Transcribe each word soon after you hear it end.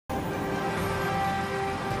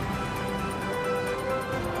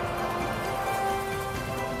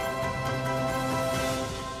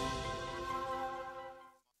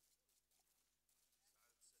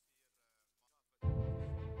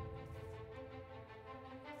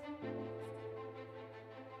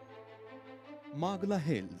Magla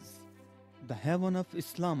Hills, the heaven of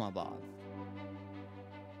Islamabad,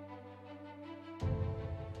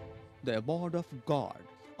 the abode of God,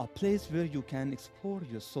 a place where you can explore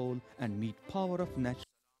your soul and meet power of nature.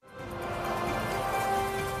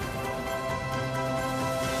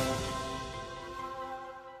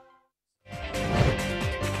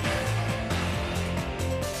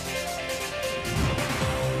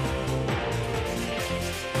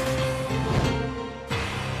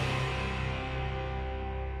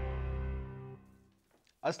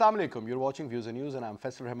 Assalamu alaikum. You're watching Views and News and I'm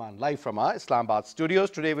Faisal Rehman live from our Islamabad studios.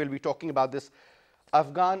 Today we'll be talking about this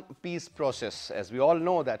Afghan peace process. As we all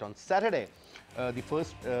know that on Saturday,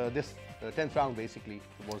 this 10th round basically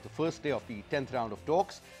was the first day of the 10th round of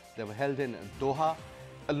talks. They were held in Doha.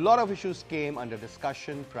 A lot of issues came under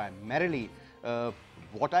discussion, primarily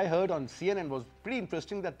what I heard on CNN was pretty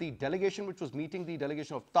interesting, that the delegation which was meeting the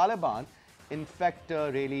delegation of Taliban, in fact,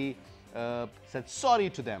 really said sorry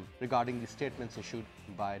to them regarding the statements issued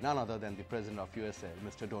by none other than the President of USA,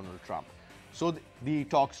 Mr. Donald Trump. So the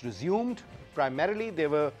talks resumed. Primarily, there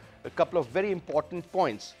were a couple of very important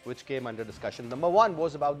points which came under discussion. Number one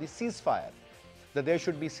was about the ceasefire, that there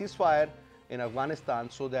should be ceasefire in Afghanistan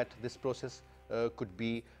so that this process could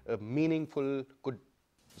be meaningful, could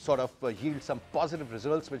sort of yield some positive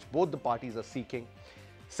results which both the parties are seeking.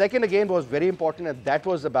 Second again was very important, and that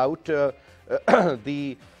was about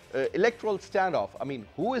the electoral standoff. I mean,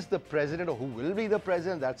 who is the president or who will be the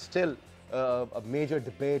president? That's still a major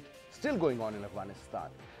debate still going on in Afghanistan.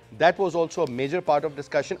 That was also a major part of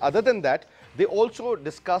discussion. Other than that, they also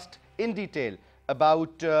discussed in detail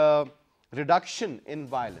about reduction in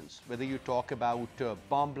violence, whether you talk about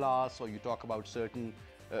bomb blasts or you talk about certain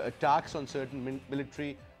attacks on certain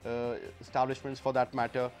military establishments for that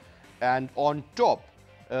matter. And on top,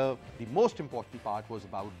 the most important part was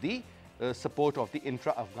about the support of the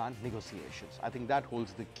intra-Afghan negotiations. I think that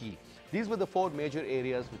holds the key. These were the four major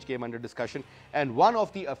areas which came under discussion, and one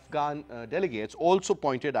of the Afghan delegates also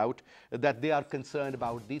pointed out that they are concerned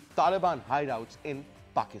about the Taliban hideouts in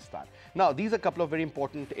Pakistan. Now, these are a couple of very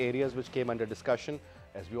important areas which came under discussion.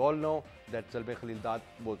 As we all know, that Zalbay Khalilzad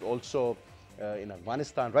was also in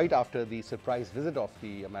Afghanistan right after the surprise visit of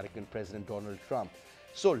the American President Donald Trump.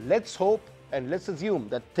 So let's hope and let's assume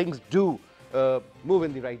that things do move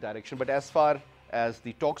in the right direction. But as far as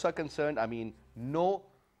the talks are concerned, I mean, no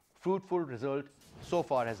fruitful result so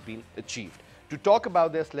far has been achieved. To talk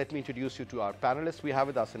about this, let me introduce you to our panelists. We have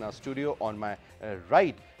with us in our studio. On my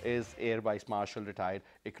right is Air Vice Marshal retired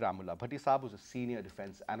Ikramullah Bhatti Saab, who's a senior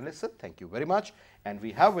defense analyst. Sir, thank you very much. And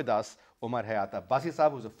we have with us Umar Hayata Basit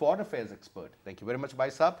Saab, who's a foreign affairs expert. Thank you very much, Bhai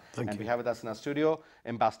Saab. And we have with us in our studio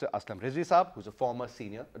Ambassador Arslan Saab, who's a former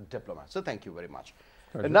senior diplomat. So thank you very much.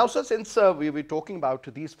 And now, sir, since we were talking about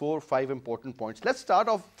these 4 or 5 important points, let's start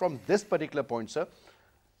off from this particular point, sir.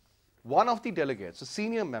 One of the delegates, a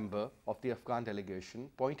senior member of the Afghan delegation,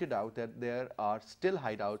 pointed out that there are still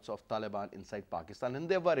hideouts of Taliban inside Pakistan and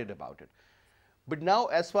they're worried about it. But now,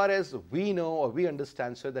 as far as we know or we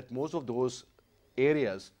understand, sir, that most of those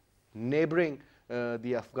areas neighboring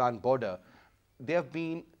the Afghan border, they have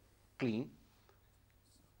been clean.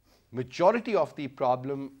 Majority of the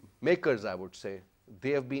problem makers, I would say,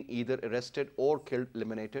 they have been either arrested or killed,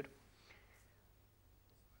 eliminated.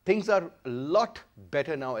 Things are a lot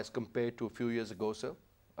better now as compared to a few years ago, sir.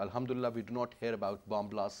 Alhamdulillah, we do not hear about bomb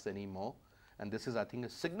blasts anymore. And this is, I think, a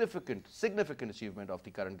significant achievement of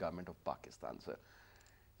the current government of Pakistan, sir.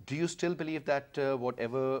 Do you still believe that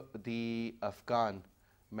whatever the Afghan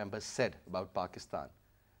members said about Pakistan,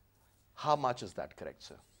 how much is that correct,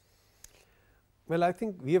 sir? Well, I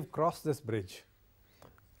think we have crossed this bridge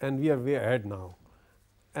and we are way ahead now.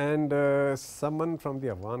 And someone from the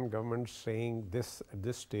Afghan government saying this at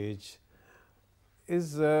this stage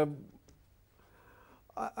is,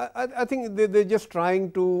 I think they're just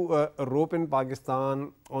trying to rope in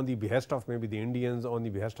Pakistan on the behest of maybe the Indians, on the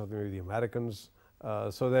behest of maybe the Americans,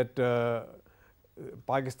 so that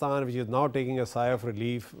Pakistan, which is now taking a sigh of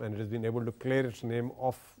relief and it has been able to clear its name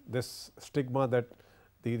of this stigma that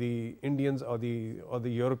the Indians or the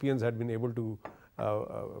Europeans had been able to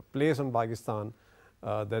place on Pakistan,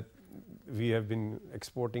 that we have been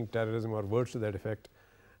exporting terrorism or words to that effect.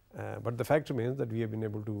 But the fact remains that we have been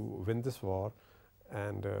able to win this war,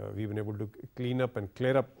 and we've been able to clean up and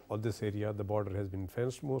clear up all this area. The border has been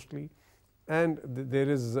fenced mostly, and there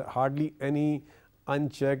is hardly any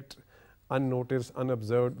unchecked, unnoticed,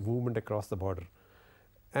 unobserved movement across the border.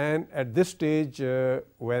 And at this stage,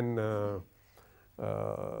 when the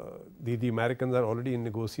Americans are already in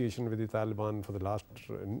negotiation with the Taliban for the last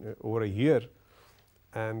over a year,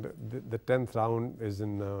 and the 10th round is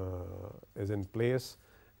in place,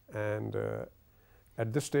 and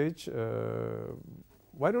at this stage,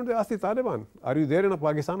 why don't they ask the Taliban, are you there in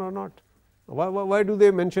Pakistan or not? Why do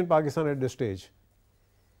they mention Pakistan at this stage?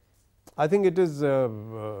 I think it is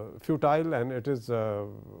futile, and it is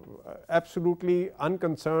absolutely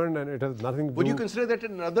unconcerned, and it has nothing to do. Would you consider that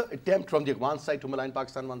another attempt from the Afghan side to malign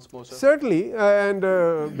Pakistan once more, sir? Certainly, and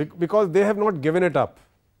because they have not given it up.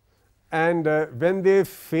 And when they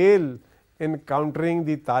fail in countering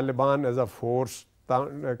the Taliban as a force,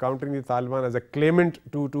 countering the Taliban as a claimant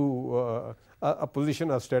to a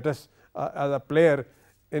position, a status, as a player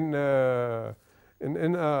in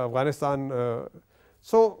Afghanistan.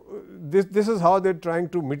 So this is how they're trying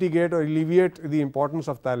to mitigate or alleviate the importance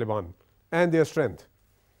of Taliban and their strength,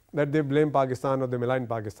 that they blame Pakistan or they malign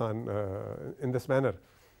Pakistan in this manner.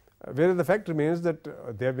 Whereas the fact remains that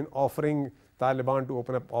they have been offering Taliban to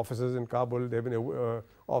open up offices in Kabul, they have been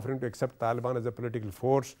offering to accept Taliban as a political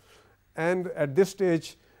force. And at this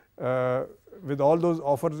stage, with all those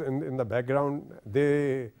offers in the background,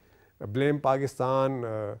 they blame Pakistan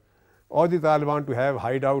or the Taliban to have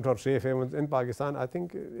hideout or safe havens in Pakistan. I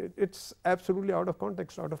think it's absolutely out of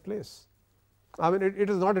context, out of place. I mean, it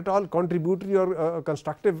is not at all contributory or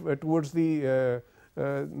constructive towards the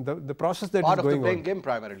process that Part is going of the playing on. game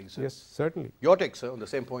primarily, sir. Yes, certainly. Your take, sir, on the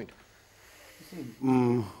same point.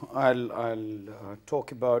 I'll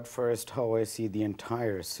talk about first how I see the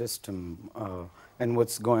entire system and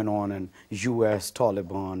what's going on in US,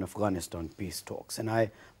 Taliban, Afghanistan peace talks. And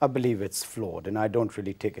I believe it's flawed, and I don't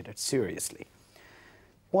really take it seriously.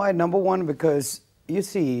 Why? Number one, because you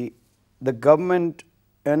see, the government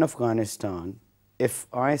in Afghanistan, if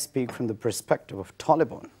I speak from the perspective of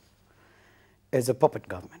Taliban, is a puppet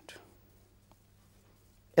government.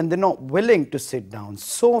 And they're not willing to sit down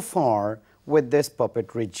so far with this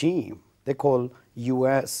puppet regime. They call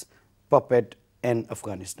US puppet in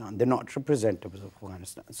Afghanistan. They're not representatives of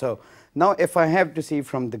Afghanistan. So now if I have to see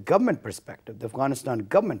from the government perspective, the Afghanistan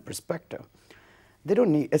government perspective, they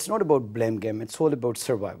don't need, it's not about blame game, it's all about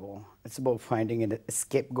survival. It's about finding a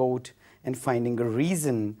scapegoat and finding a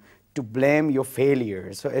reason to blame your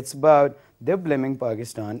failures. So it's about, they're blaming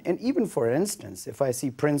Pakistan. And even for instance, if I see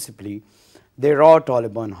principally, there are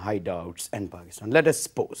Taliban hideouts in Pakistan. Let us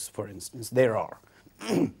suppose, for instance, there are.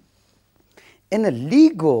 In a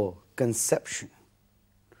legal conception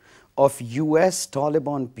of US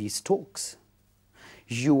Taliban peace talks,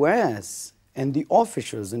 US and the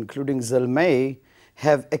officials, including Zalmay,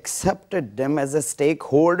 have accepted them as a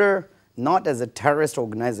stakeholder, not as a terrorist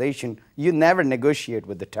organization. You never negotiate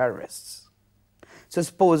with the terrorists. So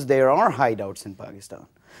suppose there are hideouts in Pakistan.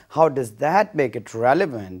 How does that make it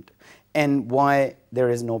relevant, and why there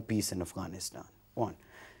is no peace in Afghanistan? One.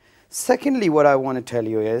 Secondly, what I want to tell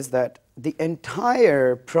you is that the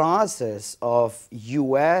entire process of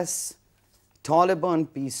US Taliban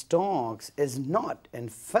peace talks is not, in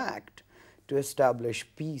fact, to establish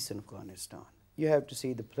peace in Afghanistan. You have to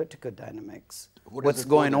see the political dynamics, what's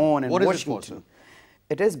going on in Washington.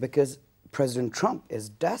 It is because President Trump is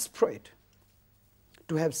desperate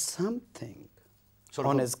to have something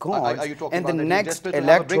on his cards in the next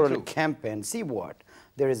electoral campaign. See what?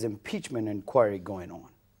 There is impeachment inquiry going on.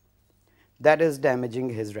 That is damaging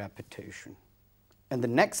his reputation. In the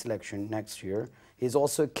next election, next year, he's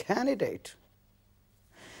also a candidate.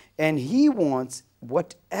 And he wants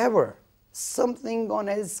whatever, something on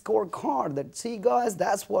his scorecard that, see guys,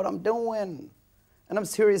 that's what I'm doing. And I'm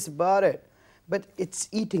serious about it. But it's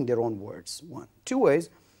eating their own words, one. Two ways,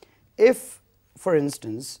 if, for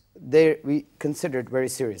instance, we consider it very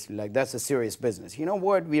seriously, like that's a serious business. You know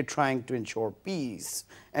what? We are trying to ensure peace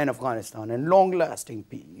in Afghanistan and long-lasting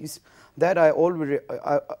peace. That I've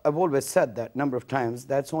always said that number of times,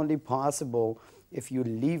 that's only possible if you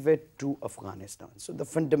leave it to Afghanistan. So the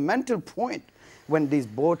fundamental point when these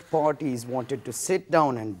both parties wanted to sit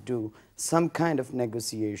down and do some kind of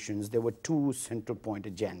negotiations, there were two central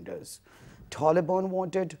point agendas. Taliban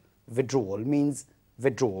wanted withdrawal, means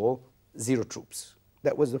withdrawal, zero troops.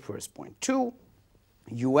 That was the first point. Two,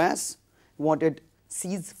 US wanted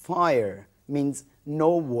ceasefire, means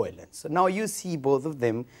no violence. So now you see both of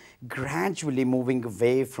them gradually moving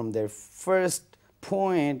away from their first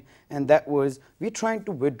point, and that was we're trying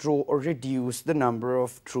to withdraw or reduce the number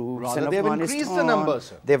of troops in Afghanistan. They've increased the numbers,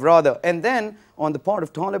 sir. They've rather. And then on the part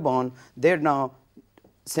of Taliban, they're now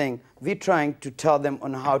saying we're trying to tell them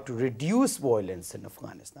on how to reduce violence in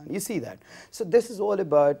Afghanistan. You see that. So this is all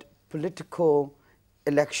about political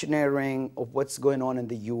electioneering of what's going on in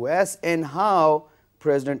the US and how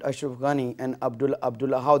President Ashraf Ghani and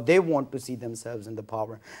Abdullah, how they want to see themselves in the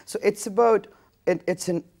power. So it's about, it's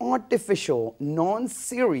an artificial,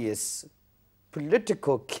 non-serious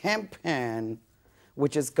political campaign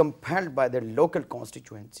which is compelled by their local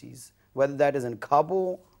constituencies, whether that is in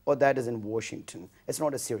Kabul or that is in Washington. It's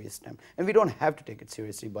not a serious time. And we don't have to take it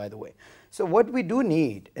seriously, by the way. So what we do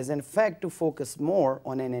need is, in fact, to focus more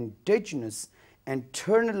on an indigenous,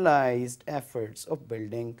 internalized efforts of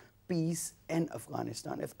building peace in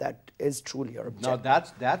Afghanistan, if that is truly our objective. Now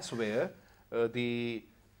that's where the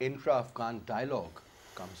intra-Afghan dialogue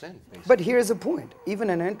comes in, basically. But here's the point. Even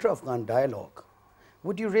an intra-Afghan dialogue,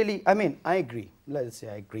 would you really, I mean, I agree. Let's say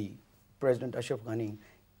I agree. President Ashraf Ghani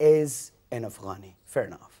is an Afghani, fair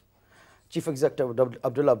enough. Chief Executive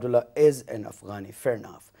Abdullah is an Afghani, fair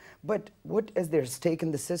enough. But what is their stake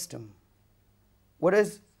in the system?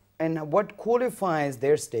 What qualifies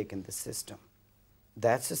their stake in the system?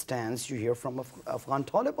 That's a stance you hear from Afghan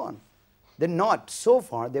Taliban. They're not, so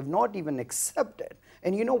far, they've not even accepted.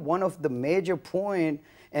 And you know, one of the major points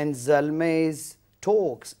in Zalmay's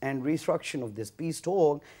talks and restructuring of this peace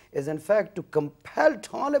talk is, in fact, to compel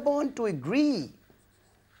Taliban to agree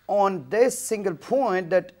on this single point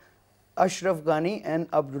that Ashraf Ghani and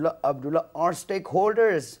Abdullah are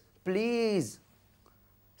stakeholders. Please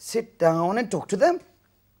sit down and talk to them.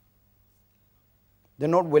 They're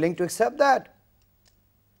not willing to accept that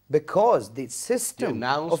because the system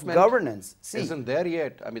of governance isn't there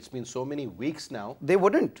yet. I mean, it's been so many weeks now. They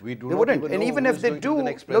wouldn't. We do they not wouldn't. Even and know even who's if they going to do, be the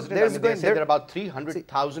next look, president. there's I mean, going they say there are about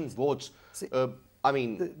 300,000 votes. I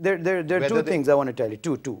mean, there are two things I want to tell you.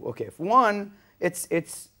 Two. Okay. One,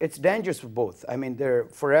 it's dangerous for both. I mean, they're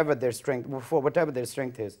forever their strength, for whatever their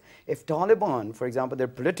strength is. If Taliban, for example, their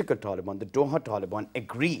political Taliban, the Doha Taliban,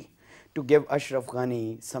 agree to give Ashraf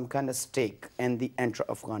Ghani some kind of stake in the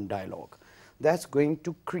intra-Afghan dialogue, that's going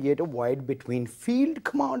to create a void between field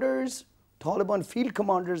commanders, Taliban field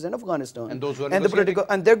commanders in Afghanistan, and those who are the political,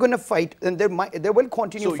 and they're going to fight, and they will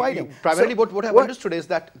continue fighting. Primarily, what I've understood is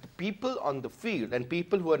that people on the field and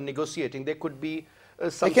people who are negotiating, there could be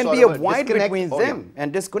some there can sort be of a void between them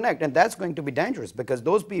and disconnect, and that's going to be dangerous because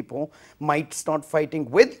those people might start fighting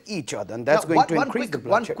with each other, and that's going to increase the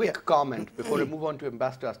bloodshed. One quick comment before we move on to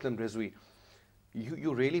Ambassador Arslan Rizvi.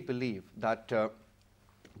 You really believe that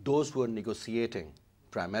those who are negotiating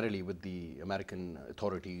primarily with the American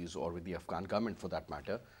authorities or with the Afghan government for that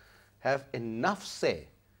matter have enough say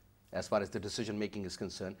as far as the decision making is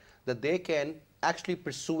concerned that they can actually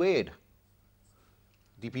persuade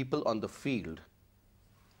the people on the field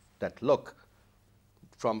that, look,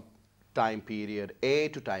 from time period A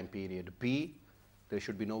to time period B, there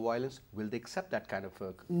should be no violence? Will they accept that kind of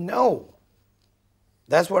No.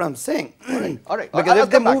 That's what I'm saying. All right. Because if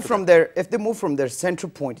they move from their center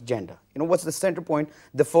point agenda, you know what's the center point?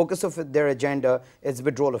 The focus of their agenda is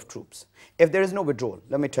withdrawal of troops. If there is no withdrawal,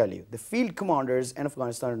 let me tell you, the field commanders in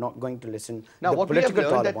Afghanistan are not going to listen now, to the political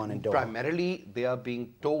Taliban Taliban in Doha. Primarily, they are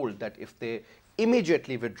being told that if they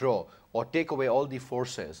immediately withdraw or take away all the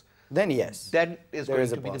forces, then yes, then is going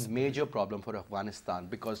to be the major problem for Afghanistan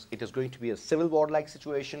because it is going to be a civil war-like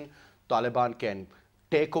situation. Taliban can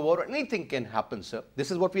take over, anything can happen, sir.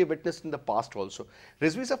 This is what we have witnessed in the past also.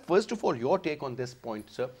 Rizvi sir, first of all, your take on this point,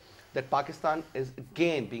 sir, that Pakistan is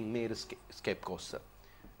again being made a scapegoat, sir.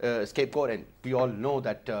 Scapegoat, and we all know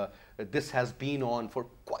that this has been on for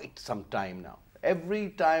quite some time now. Every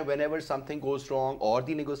time, whenever something goes wrong or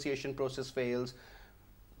the negotiation process fails,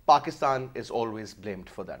 Pakistan is always blamed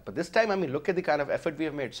for that. But this time, I mean, look at the kind of effort we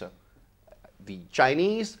have made, sir. The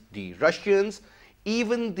Chinese, the Russians,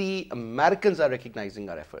 even the Americans are recognizing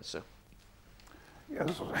our efforts, sir.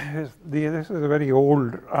 Yes, this is a very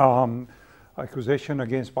old accusation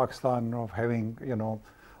against Pakistan of having, you know,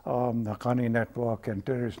 the Haqqani network and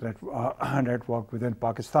terrorist network within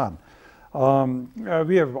Pakistan.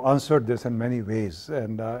 We have answered this in many ways,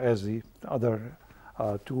 and as the other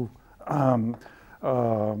two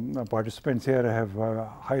participants here have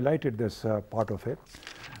highlighted this part of it.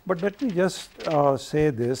 But let me just say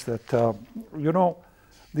this, that, you know,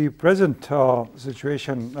 the present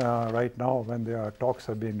situation right now when the talks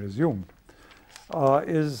are being resumed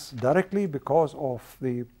is directly because of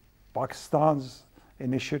the Pakistan's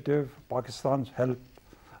initiative, Pakistan's help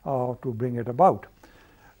to bring it about.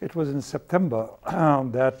 It was in September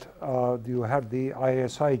that you had the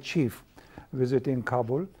ISI chief visiting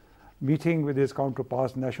Kabul, meeting with his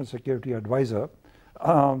counterpart, National Security Advisor,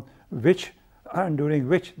 during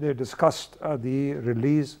which they discussed the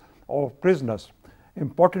release of prisoners.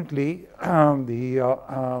 Importantly, the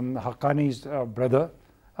Haqqani's brother,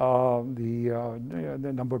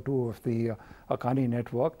 the number 2 of the Haqqani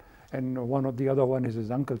network, and the other one is his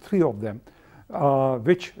uncle, 3 of them,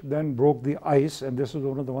 which then broke the ice, and this is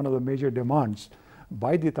one of the major demands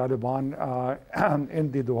by the Taliban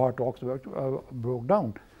in the Doha talks broke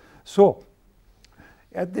down. So,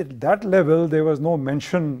 At that level, there was no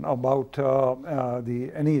mention about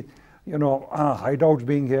any hideouts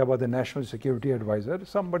being here by the National Security Advisor.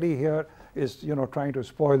 Somebody here is trying to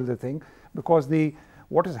spoil the thing, because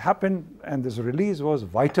what has happened, and this release was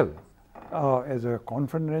vital as a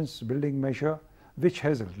confidence building measure, which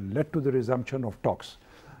has led to the resumption of talks.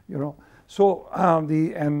 So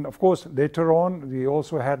and of course later on we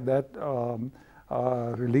also had that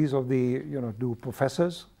release of the two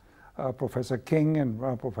professors, Professor King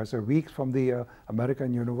and Professor Weeks from the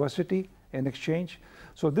American University in exchange.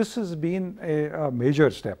 So this has been a major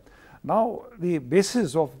step. Now the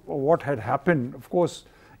basis of what had happened, of course,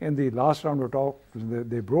 in the last round of talks,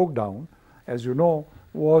 they broke down, as you know,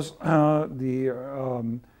 was the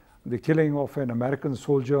killing of an American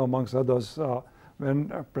soldier, amongst others,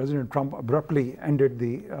 when President Trump abruptly ended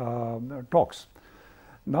the talks.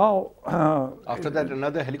 Now, after that,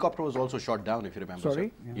 another helicopter was also shot down, if you remember.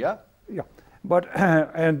 Sorry? Sir. Yeah. Yeah. But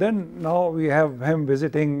and then now we have him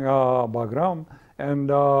visiting Bagram and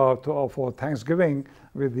for Thanksgiving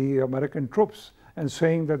with the American troops, and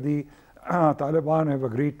saying that the Taliban have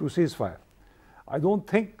agreed to ceasefire. I don't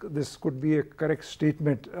think this could be a correct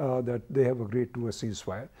statement that they have agreed to a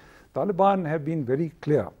ceasefire. Taliban have been very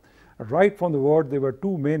clear. Right from the word, there were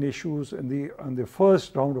two main issues in the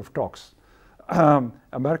first round of talks.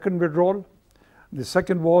 American withdrawal. The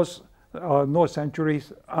second was no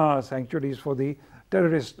sanctuaries for the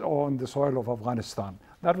terrorists on the soil of Afghanistan.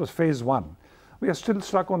 That was phase one. We are still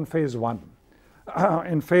stuck on phase one.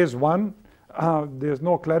 In phase one, there's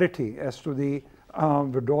no clarity as to the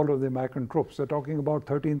withdrawal of the American troops. They're talking about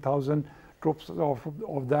 13,000 troops.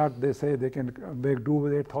 Of that, they say they can make do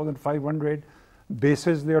with 8,500.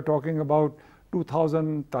 Bases, they are talking about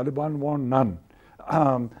 2,000. Taliban want none.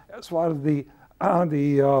 As far as the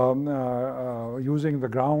using the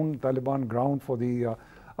ground, Taliban ground for the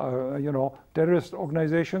terrorist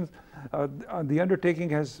organizations, the undertaking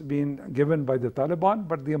has been given by the Taliban,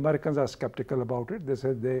 but the Americans are skeptical about it. They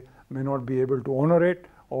said they may not be able to honor it,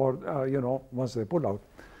 or once they pull out.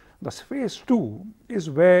 The phase two is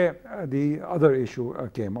where the other issue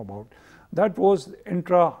came about. That was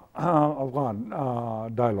intra-Afghan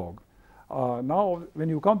dialogue. Now, when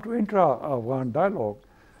you come to intra-Afghan dialogue,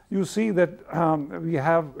 you see that we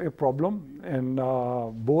have a problem in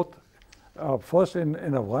both, first in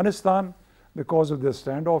Afghanistan, because of the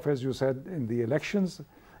standoff, as you said, in the elections.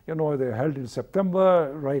 They're held in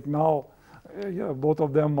September. Right now, both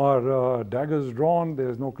of them are daggers drawn.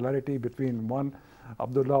 There's no clarity between one,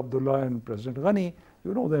 Abdullah and President Ghani.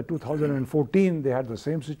 That 2014, they had the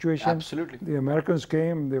same situation. Absolutely. The Americans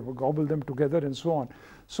came, they gobbled them together and so on.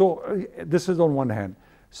 So this is on one hand.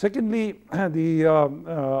 Secondly, the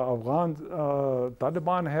Afghan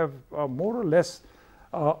Taliban have more or less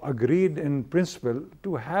agreed in principle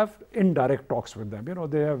to have indirect talks with them.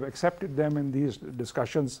 They have accepted them in these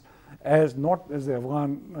discussions as not as the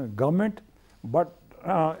Afghan government, but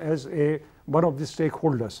as one of the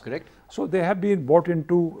stakeholders. Correct. So they have been brought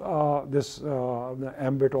into this the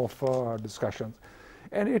ambit of discussions.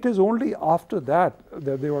 And it is only after that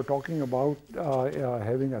that they were talking about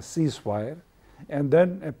having a ceasefire and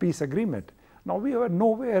then a peace agreement. Now, we have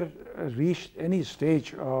nowhere reached any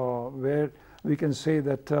stage where we can say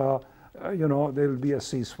that there will be a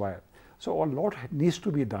ceasefire. So a lot needs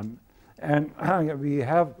to be done, and we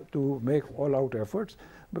have to make all-out efforts,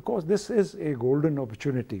 because this is a golden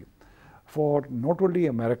opportunity for not only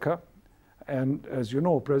America. And as you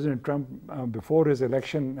know, President Trump, before his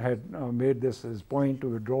election, had made this his point to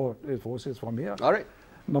withdraw his forces from here. All right.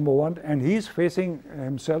 Number one, and he's facing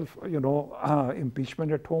himself,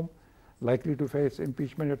 impeachment at home, likely to face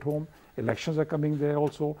impeachment at home. Elections are coming there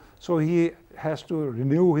also. So he has to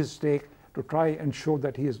renew his stake to try and show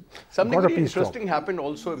that he has Something got a very peace talk. interesting happened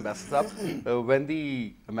also in Basit when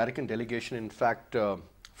the American delegation, in fact,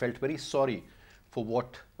 felt very sorry for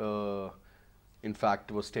what, in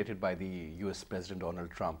fact, was stated by the US President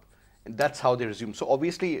Donald Trump. And that's how they resumed. So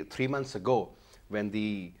obviously, 3 months ago, when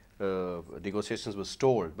the negotiations were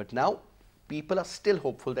stalled, but now people are still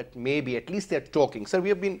hopeful that maybe at least they're talking. Sir, we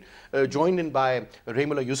have been joined in by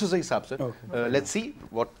Rehman Yusufzai Saab, sir. Okay. Let's see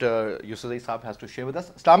what Yusufzai Saab has to share with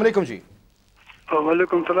us. Assalamu alaikum ji.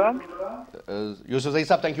 Walaikum salam. Yusufzai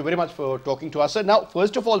Saab, thank you very much for talking to us, sir. Now,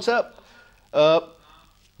 first of all, sir,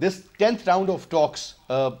 this 10th round of talks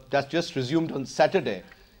that just resumed on Saturday,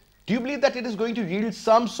 do you believe that it is going to yield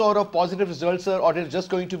some sort of positive results, sir, or it is just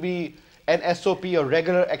going to be an SOP or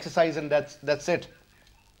regular exercise and that's it?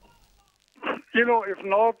 If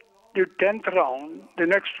not the 10th round, the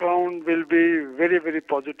next round will be very, very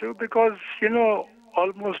positive, because,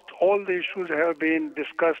 almost all the issues have been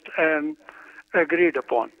discussed and agreed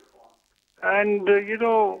upon. And,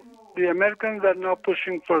 the Americans are now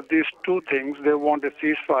pushing for these two things. They want a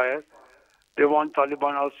ceasefire. They want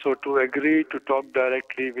Taliban also to agree to talk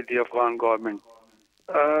directly with the Afghan government.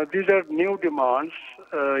 These are new demands,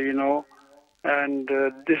 and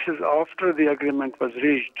this is after the agreement was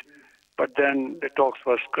reached, but then the talks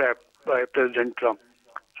were scrapped by President Trump.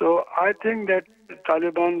 So I think that the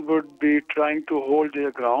Taliban would be trying to hold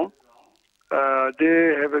their ground.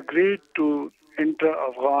 They have agreed to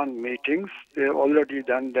inter-Afghan meetings. They have already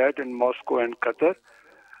done that in Moscow and Qatar.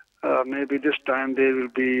 Maybe this time there will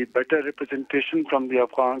be better representation from the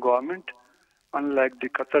Afghan government, unlike the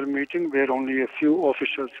Qatar meeting where only a few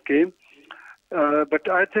officials came. But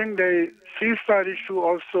I think the ceasefire issue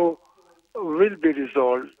also will be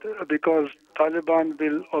resolved because Taliban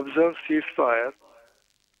will observe ceasefire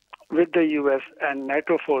with the US and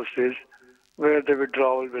NATO forces where the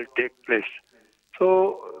withdrawal will take place.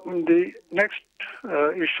 So the next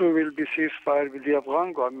issue will be ceasefire with the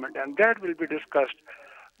Afghan government, and that will be discussed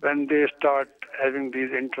when they start having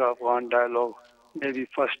these intra-Afghan dialogue, maybe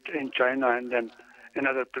first in China and then in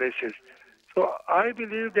other places. So I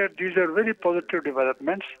believe that these are very positive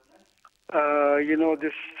developments.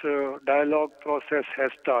 This dialogue process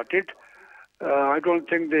has started. I don't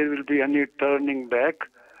think there will be any turning back.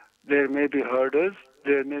 There may be hurdles,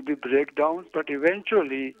 there may be breakdowns, but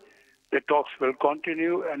eventually the talks will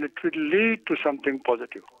continue and it will lead to something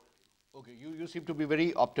positive. Okay, you seem to be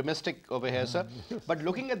very optimistic over here, sir. But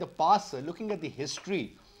looking at the past, sir, looking at the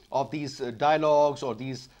history of these dialogues or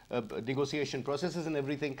these negotiation processes and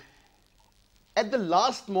everything, at the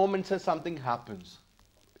last moment, sir, something happens.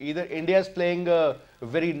 Either India is playing a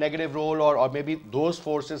very negative role, or maybe those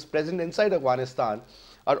forces present inside Afghanistan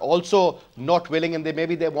are also not willing, and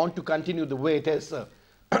maybe they want to continue the way it is, sir.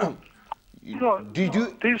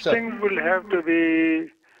 These things will have to be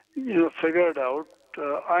figured out.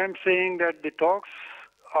 I am saying that the talks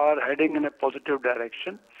are heading in a positive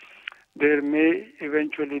direction. There may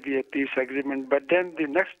eventually be a peace agreement, but then the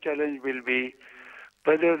next challenge will be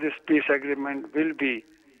whether this peace agreement will be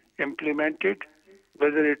implemented,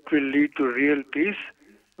 whether it will lead to real peace,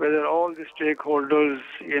 whether all the stakeholders,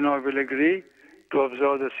 will agree to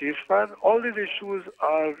observe the ceasefire. All these issues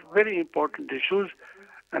are very important issues,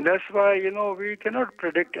 and that's why, we cannot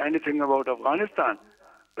predict anything about Afghanistan.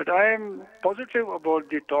 But I am positive about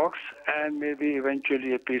the talks and maybe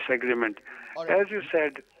eventually a peace agreement. As you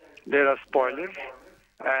said, there are spoilers,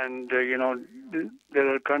 and,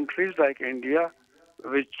 there are countries like India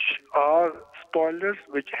which are spoilers,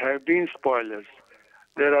 which have been spoilers.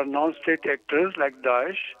 There are non-state actors like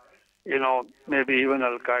Daesh, maybe even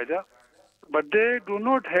Al-Qaeda, but they do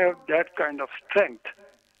not have that kind of strength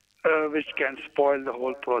which can spoil the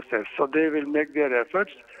whole process. So they will make their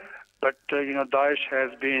efforts, but Daesh has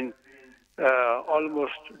been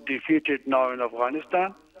almost defeated now in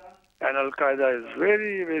Afghanistan, and Al-Qaeda is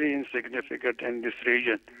very, very insignificant in this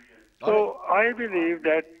region. So I believe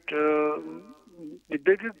that the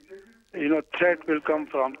biggest threat will come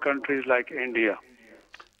from countries like India.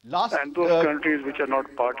 And those countries which are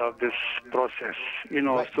not part of this process,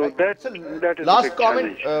 that is last a big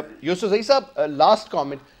comment, challenge. Yusuf Zaisab, last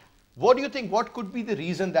comment. What do you think? What could be the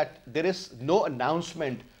reason that there is no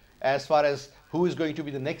announcement as far as who is going to be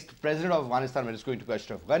the next president of Afghanistan? Whether it's going to be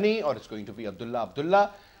Ashraf Ghani or it's going to be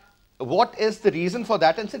Abdullah. What is the reason for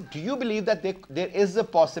that? And sir, do you believe that there is a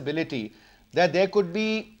possibility that there could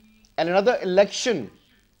be another election?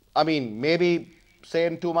 I mean, maybe say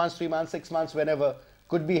in 2 months, 3 months, 6 months, whenever,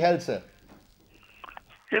 could be held, sir.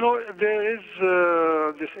 If there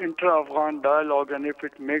is this intra-Afghan dialogue, and if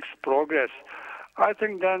it makes progress, I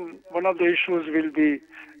think then one of the issues will be,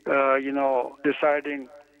 deciding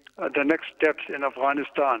the next steps in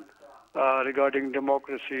Afghanistan regarding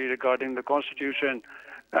democracy, regarding the constitution.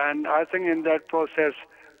 And I think in that process,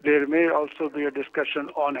 there may also be a discussion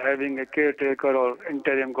on having a caretaker or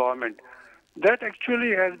interim government. That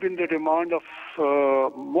actually has been the demand of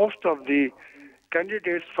most of the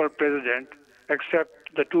candidates for president, except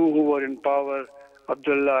the two who were in power,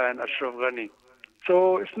 Abdullah and Ashraf Ghani.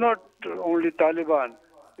 So it's not only Taliban,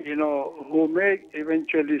 who may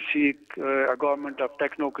eventually seek a government of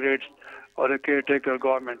technocrats or a caretaker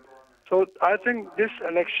government. So I think this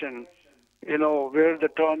election, where the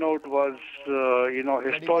turnout was,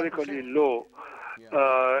 historically low,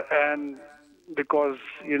 and because,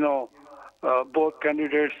 both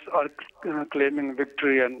candidates are claiming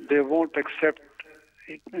victory and they won't accept,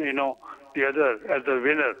 the other as the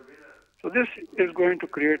winner. So this is going to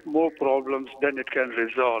create more problems than it can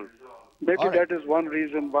resolve. Maybe that is one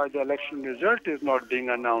reason why the election result is not being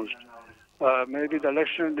announced. Maybe the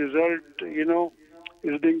election result,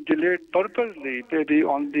 is being delayed purposely. Maybe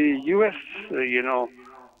on the U.S.,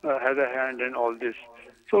 has a hand in all this.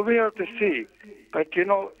 So we have to see. But,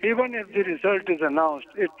 even if the result is announced,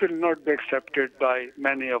 it will not be accepted by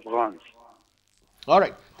many Afghans. All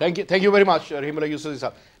right. Thank you very much, Rehman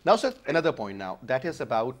Yusuf. Now, sir, another point now. That is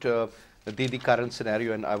about the current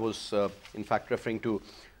scenario, and I was, in fact, referring to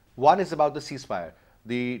one is about the ceasefire.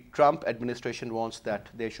 The Trump administration wants that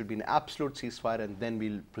there should be an absolute ceasefire, and then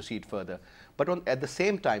we'll proceed further. But at the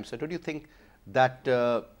same time, sir, don't you think that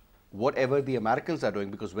whatever the Americans are doing,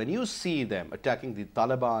 because when you see them attacking the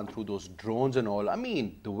Taliban through those drones and all, I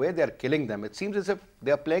mean, the way they're killing them, it seems as if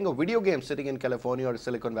they're playing a video game sitting in California or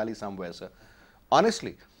Silicon Valley somewhere, sir.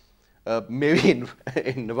 Honestly, maybe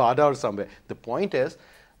in Nevada or somewhere. The point is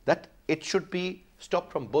that it should be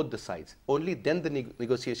stopped from both the sides. Only then the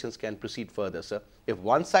negotiations can proceed further, sir. If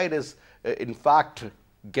one side is, in fact,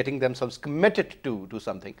 getting themselves committed to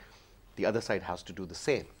something, the other side has to do the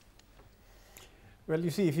same. Well,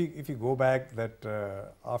 you see, if you go back that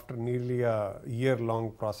after nearly a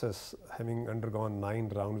year-long process, having undergone 9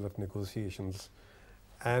 rounds of negotiations,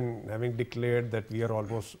 and having declared that we are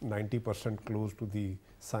almost 90% close to the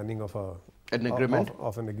signing of an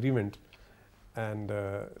agreement, and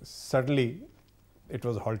suddenly it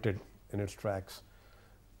was halted in its tracks.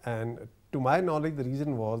 And to my knowledge, the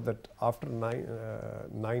reason was that after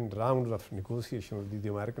nine rounds of negotiations, the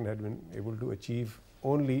American had been able to achieve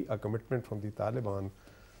only a commitment from the Taliban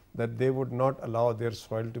that they would not allow their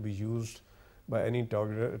soil to be used by any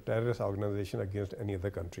terrorist organization against any other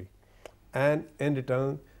country. And in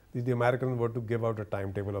return, the Americans were to give out a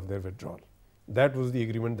timetable of their withdrawal. That was the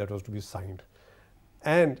agreement that was to be signed.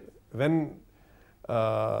 And when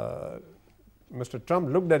Mr. Trump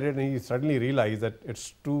looked at it, and he suddenly realized that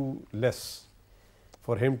it's too less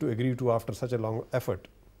for him to agree to after such a long effort.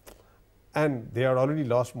 And they had already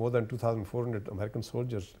lost more than 2,400 American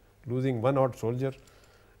soldiers, losing one odd soldier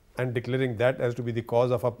and declaring that as to be the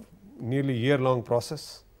cause of a nearly year-long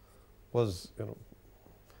process was,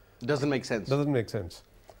 doesn't make sense. Doesn't make sense.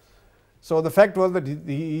 So the fact was that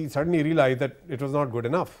he suddenly realized that it was not good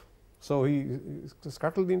enough. So he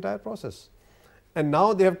scuttled the entire process. And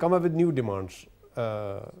now they have come up with new demands,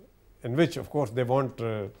 in which, of course, they want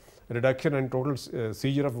reduction and total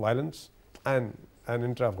seizure of violence and an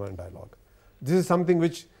intra-Afghan dialogue. This is something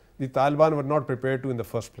which the Taliban were not prepared to in the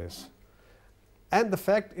first place. And the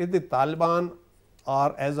fact is the Taliban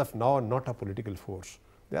are, as of now, not a political force.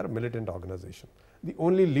 They are a militant organization. The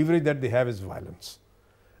only leverage that they have is violence.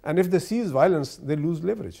 And if they seize violence, they lose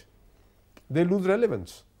leverage. They lose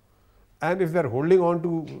relevance. And if they are holding on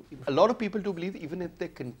to... A lot of people do believe even if they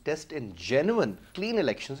contest in genuine, clean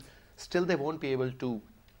elections, still they won't be able to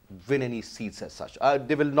win any seats as such.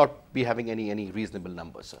 They will not be having any reasonable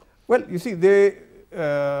numbers, sir. Well, you see, they...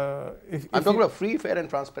 I'm talking about free, fair and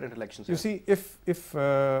transparent elections. You see,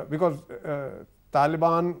 because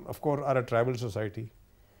Taliban, of course, are a tribal society.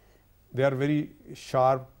 They are very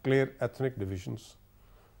sharp, clear ethnic divisions.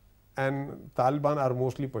 And Taliban are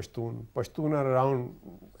mostly Pashtun. Pashtun are around,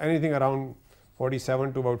 anything around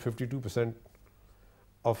 47 to about 52%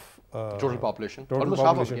 of total population. Almost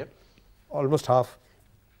half of it, yeah. Almost half.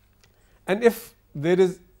 And if there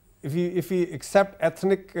is, if we accept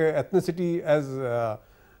ethnicity as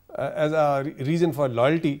a reason for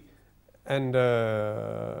loyalty and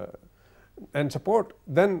support,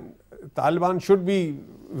 then Taliban should be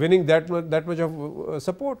winning that much of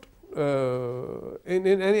support in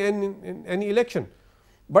any election.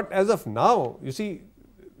 But as of now, you see,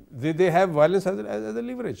 they have violence as a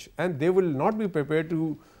leverage, and they will not be prepared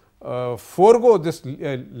to forego this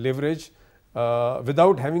leverage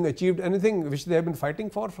without having achieved anything which they have been fighting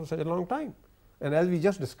for such a long time. And as we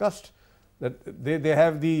just discussed, that they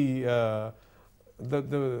have the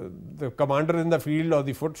commander in the field or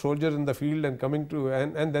the foot soldiers in the field and coming to,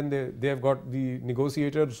 and then they have got the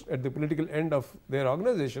negotiators at the political end of their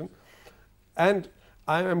organization. And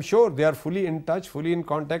I am sure they are fully in touch, fully in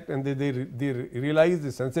contact, and they realize the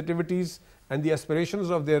sensitivities and the aspirations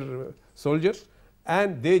of their soldiers,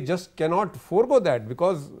 and they just cannot forego that,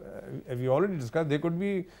 because as we already discussed, there could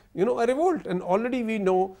be a revolt, and already we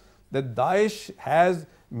know that Daesh has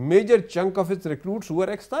major chunk of its recruits who are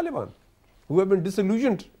ex-Taliban, who have been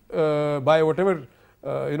disillusioned by whatever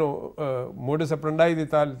modus operandi the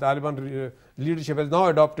Taliban leadership has now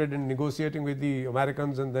adopted in negotiating with the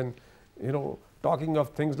Americans, and then talking of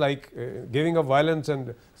things like giving up violence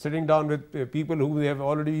and sitting down with people who they have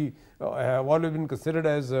already been considered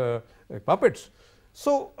as puppets.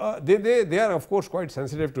 So they are of course quite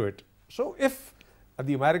sensitive to it. So if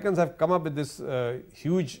the Americans have come up with this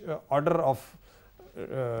huge order of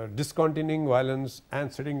discontinuing violence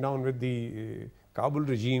and sitting down with the Kabul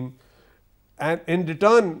regime, and in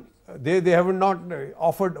return they haven't not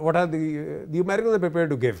offered what are the Americans are prepared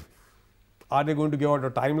to give. Are they going to give out a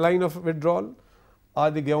timeline of withdrawal? Are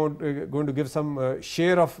they going to give some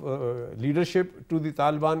share of leadership to the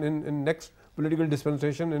Taliban in next political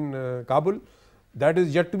dispensation in Kabul? That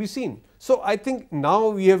is yet to be seen. So I think now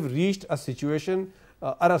we have reached a situation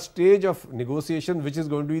or a stage of negotiation which is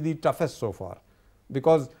going to be the toughest so far,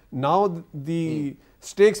 because now the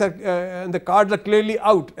stakes are and the cards are clearly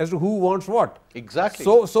out as to who wants what. Exactly.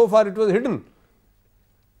 So far it was hidden.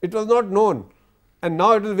 It was not known. And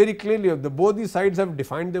now it is very clearly, both these sides have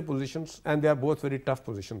defined their positions and they are both very tough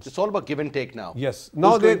positions. It's all about give and take now. Yes.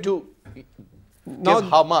 Now they're going to give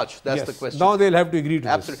how much? That's the question. Now they'll have to agree to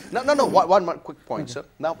Absolutely. this. No. One more quick point, sir.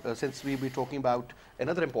 Now, since we'll be talking about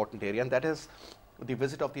another important area, and that is the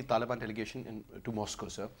visit of the Taliban delegation to Moscow,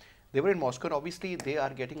 sir. They were in Moscow, and obviously they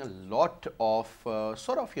are getting a lot of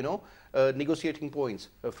negotiating points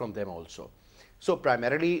from them also. So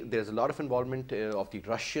primarily, there's a lot of involvement of the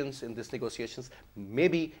Russians in these negotiations,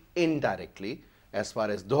 maybe indirectly, as far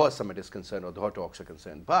as Doha summit is concerned or Doha talks are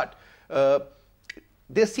concerned. But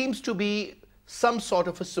there seems to be some sort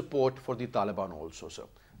of a support for the Taliban also, sir.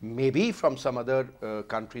 Maybe from some other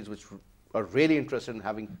countries which are really interested in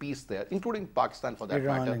having peace there, including Pakistan for that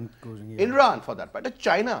matter. Iran for that matter.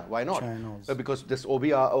 China, why not? Because this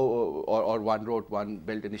OBR or One Road, One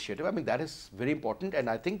Belt initiative, I mean, that is very important. And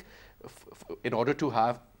I think in order to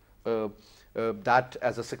have that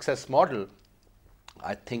as a success model,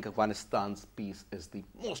 I think Afghanistan's peace is the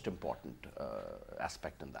most important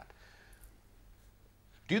aspect in that.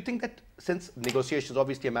 Do you think that since negotiations,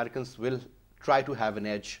 obviously Americans will try to have an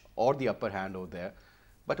edge or the upper hand over there,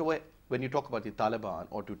 but when you talk about the Taliban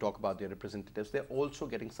or to talk about their representatives, they're also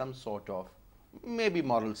getting some sort of maybe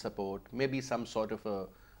moral support, maybe some sort of a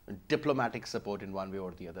diplomatic support in one way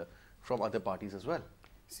or the other from other parties as well.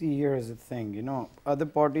 See, here's the thing, you know, other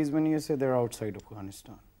parties, when you say they're outside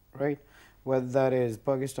Afghanistan, right? Whether that is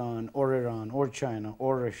Pakistan or Iran or China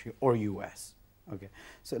or Russia or US. Okay,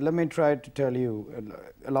 so let me try to tell you,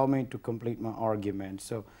 allow me to complete my argument.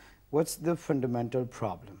 So what's the fundamental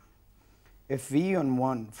problem? If we on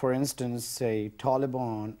one, for instance, say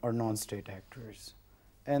Taliban are non-state actors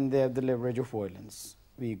and they have the leverage of violence,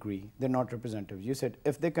 we agree, they're not representatives. You said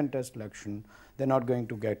if they contest election, they're not going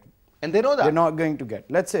to get. And they know that. They're not going to get.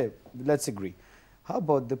 Let's agree. How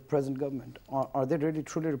about the present government? Are they really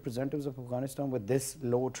truly representatives of Afghanistan with this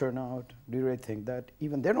low turnout? Do you really think that?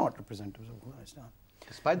 Even they're not representatives of Afghanistan.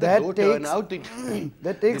 Despite the low turnout,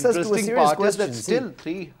 that takes us to a serious question. That still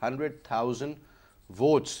 300,000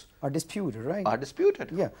 votes are disputed, right? Are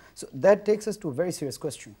disputed. Yeah. So that takes us to a very serious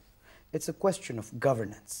question. It's a question of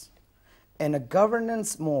governance. And a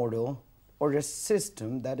governance model or a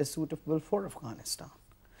system that is suitable for Afghanistan.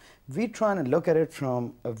 We're trying to look at it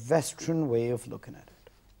from a Western way of looking at it.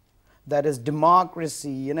 That is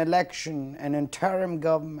democracy, an election, an interim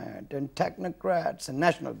government, and technocrats and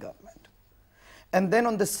national government. And then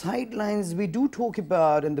on the sidelines, we do talk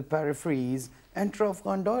about in the peripheries,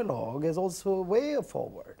 intra-Afghan dialogue is also a way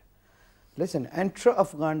forward. Listen,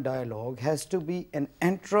 intra-Afghan dialogue has to be an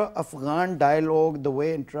intra-Afghan dialogue the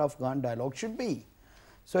way intra-Afghan dialogue should be.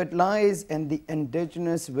 So it lies in the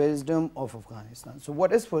indigenous wisdom of Afghanistan. So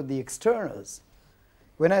what is for the externals?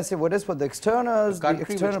 When I say what is for the externals, the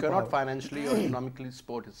country which cannot financially or economically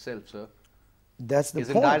support itself, sir. That's the is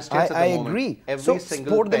point. In dire straits I at the agree. Moment. Every so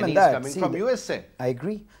single penny is coming from USA. I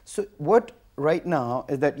agree. So what right now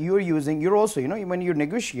is that you're also, you know, when you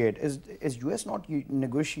negotiate, is US not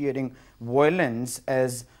negotiating violence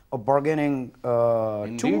as a bargaining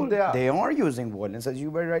tool? They are using violence, as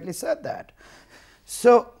you very rightly said that.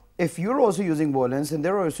 So if you're also using violence and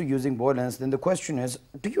they're also using violence, then the question is,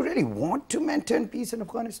 do you really want to maintain peace in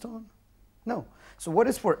Afghanistan? No. So what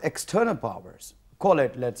is for external powers? Call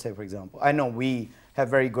it, let's say, for example, I know we have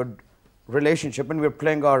very good relationship and we're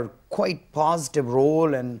playing our quite positive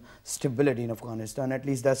role in stability in Afghanistan. At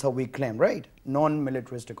least that's how we claim, right?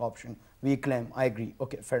 Non-militaristic option, we claim. I agree.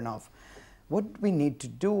 Okay, fair enough. What we need to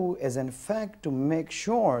do is, in fact, to make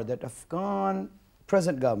sure that Afghan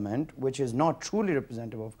present government, which is not truly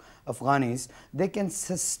representative of Afghanis, they can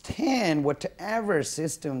sustain whatever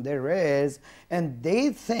system there is, and they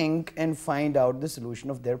think and find out the solution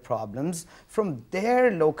of their problems from their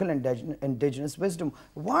local indigenous wisdom.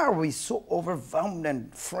 Why are we so overwhelmed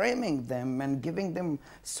and framing them and giving them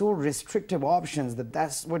so restrictive options that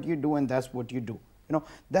that's what you do and that's what you do? You know,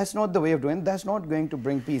 that's not the way of doing it. That's not going to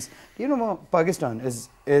bring peace. You know, Pakistan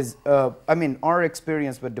I mean, our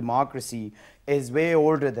experience with democracy is way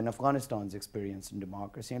older than Afghanistan's experience in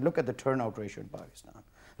democracy. And look at the turnout ratio in Pakistan.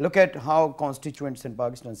 Look at how constituents in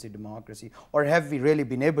Pakistan see democracy. Or have we really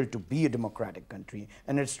been able to be a democratic country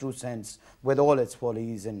in its true sense with all its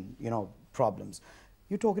follies and problems?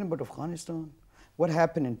 You're talking about Afghanistan. What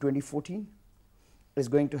happened in 2014 is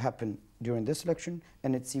going to happen during this election,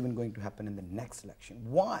 and it's even going to happen in the next election.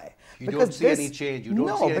 Why? You don't see any change. You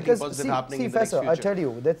don't see anything positive happening in the next Faisal, future. I tell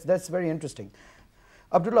you, that's very interesting.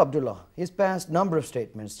 Abdullah, he's passed number of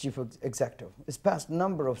statements, chief executive, he's passed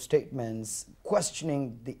number of statements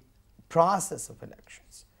questioning the process of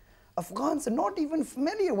elections. Afghans are not even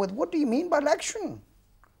familiar with what do you mean by election?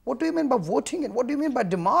 What do you mean by voting and what do you mean by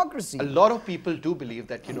democracy? A lot of people do believe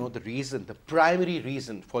that, the primary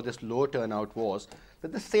reason for this low turnout was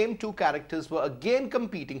that the same two characters were again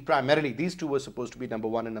competing primarily. These two were supposed to be number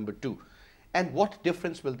one and number two. And what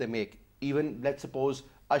difference will they make? Even, let's suppose,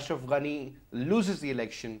 Ashraf Ghani loses the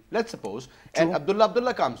election, let's suppose, and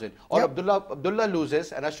Abdullah comes in. Or Abdullah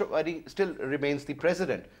loses and Ashraf Ghani still remains the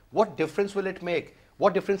president. What difference will it make?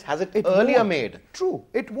 What difference has it earlier made? True,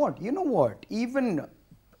 it won't. You know what? Even,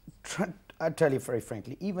 I tell you very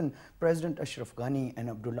frankly, even President Ashraf Ghani and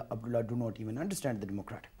Abdullah do not even understand the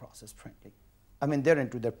democratic process, frankly. I mean, they're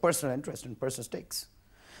into their personal interest and personal stakes.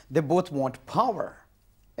 They both want power,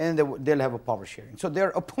 and they'll have a power sharing. So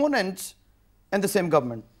they're opponents in the same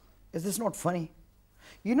government. Is this not funny?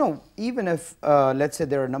 Even if, let's say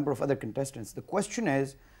there are a number of other contestants, the question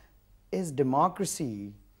is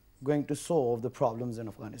democracy going to solve the problems in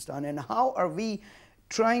Afghanistan? And how are we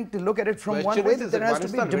trying to look at it from one way? That there has to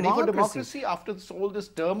be democracy after all this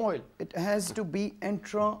turmoil. It has to be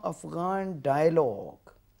intra-Afghan dialogue.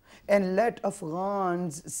 And let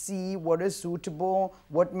Afghans see what is suitable,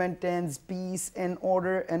 what maintains peace and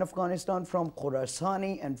order in Afghanistan from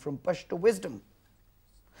Khorasani and from Pashto wisdom.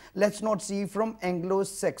 Let's not see from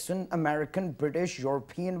Anglo-Saxon, American, British,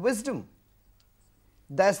 European wisdom.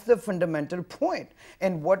 That's the fundamental point.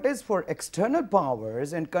 And what is for external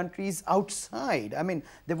powers and countries outside? I mean,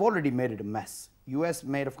 they've already made it a mess. US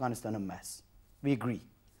made Afghanistan a mess. We agree.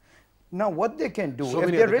 Now, what they can do,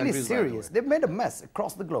 if they're really serious, they've made a mess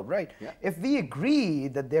across the globe, right? Yeah. If we agree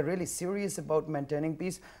that they're really serious about maintaining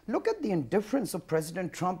peace, look at the indifference of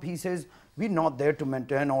President Trump. He says, we're not there to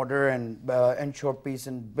maintain order and ensure peace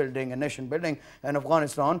and building and nation building in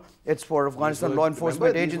Afghanistan. It's for Afghanistan law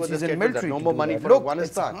enforcement agencies and military. No more money for Look,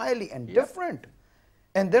 Afghanistan. It's highly indifferent.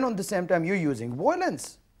 And then on the same time, you're using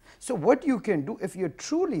violence. So what you can do, if you're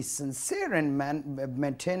truly sincere in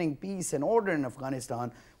maintaining peace and order in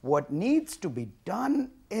Afghanistan, what needs to be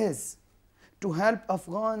done is to help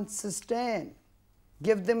Afghans sustain,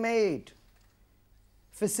 give them aid,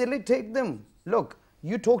 facilitate them. Look,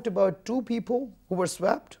 you talked about two people who were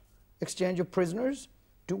swapped, exchange of prisoners,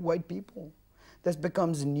 two white people. This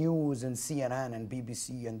becomes news in CNN and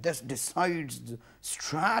BBC, and this decides the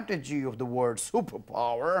strategy of the word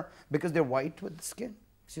superpower because they're white with the skin.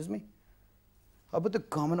 Excuse me? How about the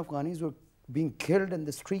common Afghanis who are being killed in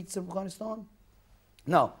the streets of Afghanistan?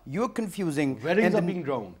 Now, you're confusing. Weddings are being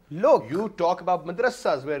drowned. Look. You talk about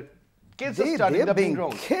madrasas where kids are starting to being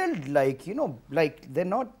drowned. Killed like, like they're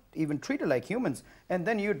not even treated like humans. And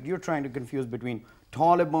then you're trying to confuse between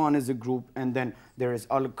Taliban as a group, and then there is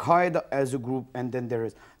Al-Qaeda as a group, and then there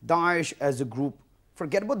is Daesh as a group.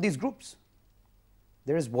 Forget about these groups.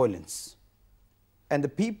 There is violence. And the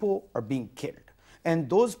people are being killed. And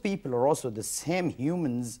those people are also the same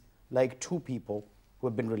humans like two people who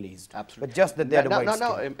have been released. Absolutely. But just that they're the white skin.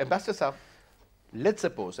 Now, Ambassador Saab, let's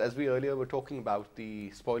suppose, as we earlier were talking about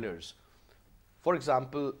the spoilers, for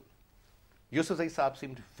example, Yusufzai Saab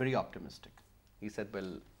seemed very optimistic. He said,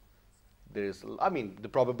 well, there is, the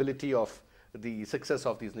probability of the success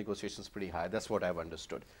of these negotiations is pretty high. That's what I've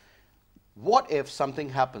understood. What if something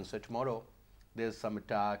happens that tomorrow there's some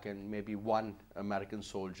attack and maybe one American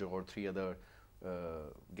soldier or three other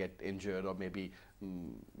get injured, or maybe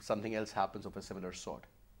something else happens of a similar sort,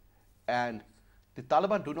 and the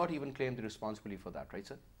Taliban do not even claim the responsibility for that, right,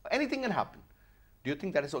 sir? Anything can happen. Do you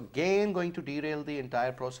think that is again going to derail the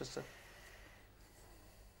entire process, sir?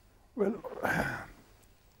 Well,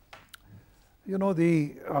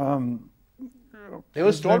 they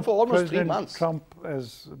were stalled for almost 3 President months. Trump,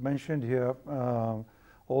 as mentioned here,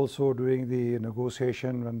 also during the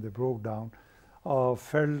negotiation when they broke down,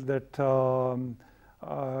 felt that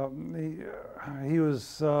he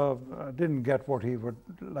didn't get what he would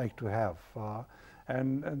like to have.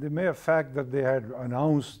 And the mere fact that they had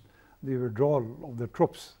announced the withdrawal of the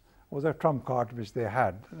troops was a trump card which they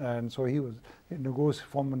had. And so he was,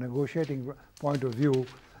 from a negotiating point of view,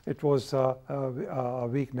 it was a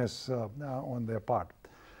weakness on their part.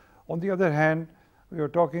 On the other hand, we were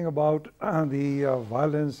talking about the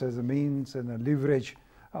violence as a means and a leverage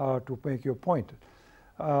to make your point.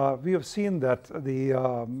 we have seen that the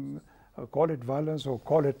call it violence or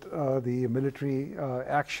call it the military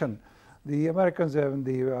action, the Americans and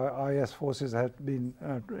the IS forces have been,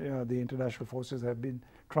 the international forces have been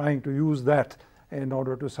trying to use that in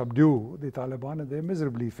order to subdue the Taliban, and they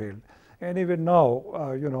miserably failed. And even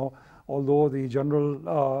now, you know, although the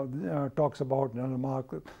general talks about,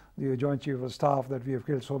 the Joint Chief of Staff, that we have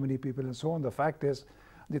killed so many people and so on, the fact is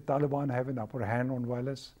the Taliban have an upper hand on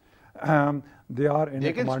violence. They are in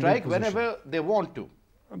a commanding position. They can strike whenever they want to.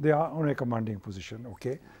 They are on a commanding position,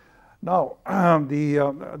 okay. Now,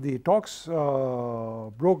 the talks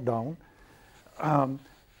broke down,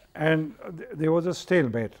 and there was a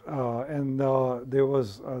stalemate, and there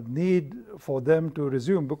was a need for them to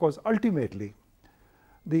resume, because ultimately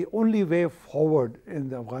the only way forward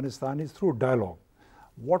in Afghanistan is through dialogue.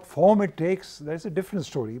 What form it takes, that's a different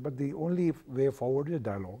story, but the only way forward is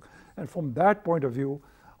dialogue. And from that point of view,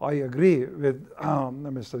 I agree with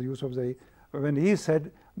Mr. Yusufzai when he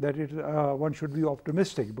said that one should be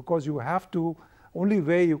optimistic, because you have to, only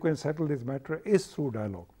way you can settle this matter is through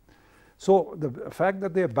dialogue. So the fact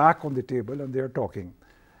that they are back on the table and they are talking,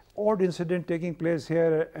 odd incident taking place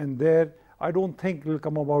here and there, I don't think will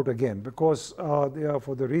come about again, because they are,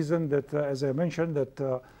 for the reason that, as I mentioned,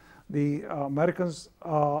 that the Americans,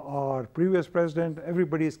 our previous president,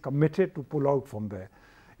 everybody is committed to pull out from there.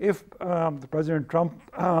 If President Trump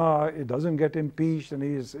doesn't get impeached and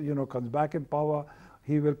he comes back in power,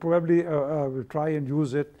 he will probably will try and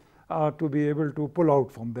use it to be able to pull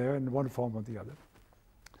out from there in one form or the other.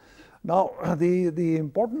 Now, the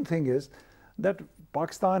important thing is that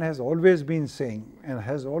Pakistan has always been saying and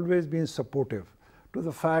has always been supportive to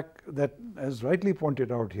the fact that, as rightly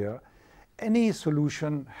pointed out here, any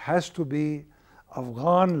solution has to be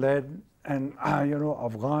Afghan-led and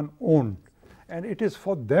Afghan-owned, and it is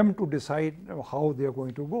for them to decide how they are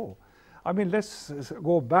going to go. I mean, let's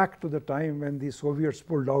go back to the time when the Soviets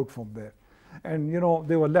pulled out from there, and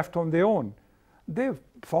they were left on their own. They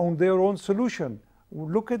found their own solution.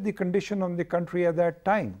 Look at the condition of the country at that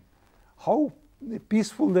time, how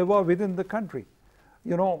peaceful they were within the country.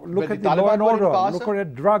 Look at the law and order, look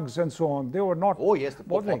at drugs and so on. They were not. Oh yes, the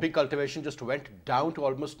poppy cultivation just went down to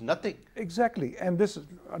almost nothing. Exactly, and this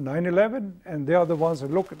 9/11, and they are the ones who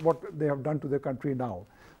look at what they have done to the country now.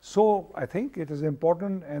 So I think it is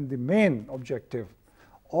important, and the main objective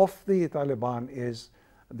of the Taliban is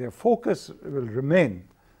their focus will remain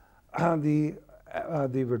the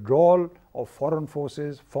withdrawal of foreign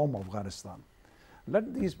forces from Afghanistan.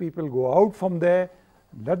 Let these people go out from there,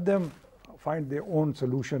 let them find their own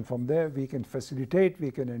solution from there. We can facilitate, we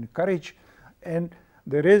can encourage, and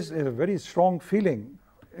there is a very strong feeling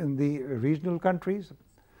in the regional countries.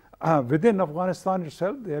 Within Afghanistan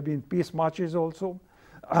itself, there have been peace marches also,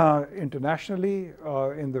 internationally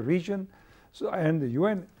in the region. So, and the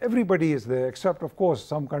UN, everybody is there, except of course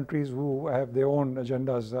some countries who have their own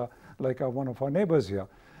agendas, like one of our neighbors here.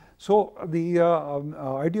 So the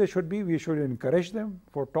idea should be, we should encourage them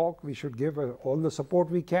for talk, we should give all the support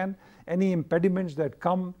we can. Any impediments that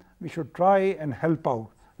come, we should try and help out,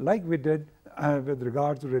 like we did with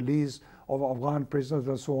regard to release of Afghan prisoners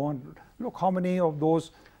and so on. Look how many of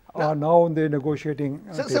those are now in the negotiating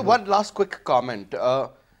table. So one last quick comment.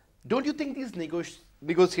 Don't you think these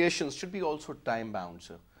negotiations should be also time-bound,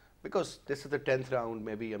 sir? Because this is the 10th round,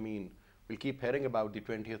 maybe, I mean, we'll keep hearing about the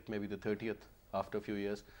 20th, maybe the 30th after a few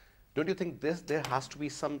years. Don't you think there has to be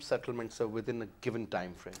some settlements within a given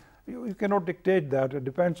time frame? You cannot dictate that. It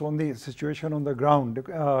depends on the situation on the ground,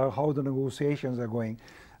 how the negotiations are going.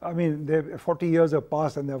 I mean, 40 years have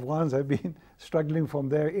passed and the Afghans have been struggling from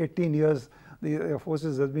there. 18 years, the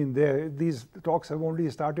forces have been there. These talks have only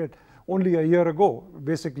started only a year ago.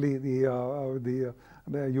 Basically, the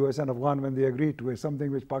US and Afghan, when they agreed to it, something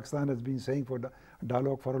which Pakistan has been saying for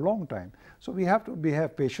dialogue for a long time. So we have to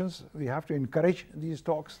have patience. We have to encourage these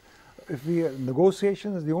talks. If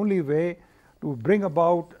negotiation is the only way to bring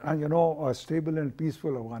about, a stable and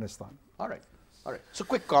peaceful Afghanistan. All right. All right. So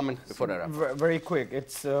quick comment before I wrap up. Very quick.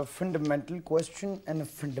 It's a fundamental question and a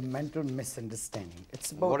fundamental misunderstanding.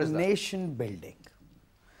 It's about nation building.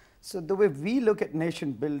 So the way we look at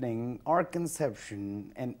nation building, our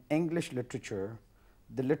conception in English literature,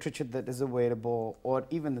 the literature that is available, or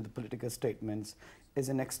even the political statements, is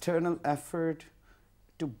an external effort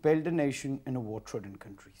to build a nation in a war-trodden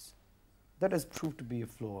countries. That has proved to be a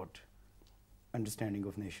flawed understanding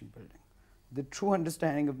of nation building. The true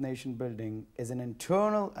understanding of nation building is an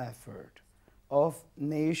internal effort of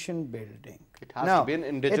nation building. It has to be an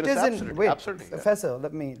indigenous, absolutely. Absolutely. Faisal,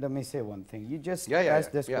 let me say one thing. You just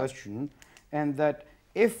asked this question, and that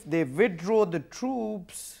if they withdraw the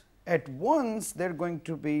troops at once, they're going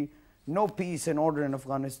to be no peace and order in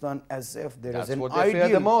Afghanistan, as if there is That's an what they ideal. fear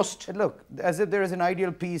the most. Look, as if there is an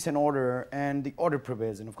ideal peace and order, and the order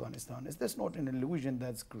prevails in Afghanistan. Is this not an illusion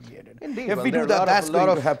that's created? Indeed. If Well, we there do are that, that's a lot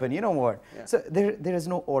going to of- happen. You know what? Yeah. So there is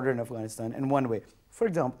no order in Afghanistan in one way. For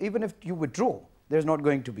example, even if you withdraw, there's not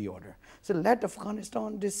going to be order. So let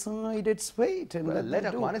Afghanistan decide its fate. And Well, let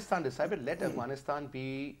them do. Afghanistan decide, but let Afghanistan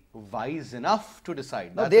be wise enough to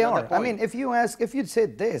decide. No, That's they another are. I point. mean, if you say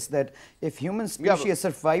this, that if human Yeah, species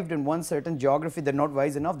survived in one certain geography, they're not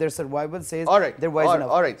wise enough, their survival says all right, they're wise enough.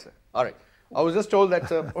 All right, sir. All right. I was just told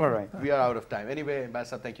that All right. we are out of time. Anyway,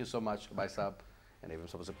 Ambassador, thank you so much, Basit. And it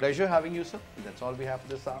was a pleasure having you, sir. That's all we have for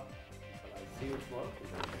this hour. I'll see you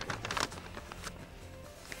tomorrow.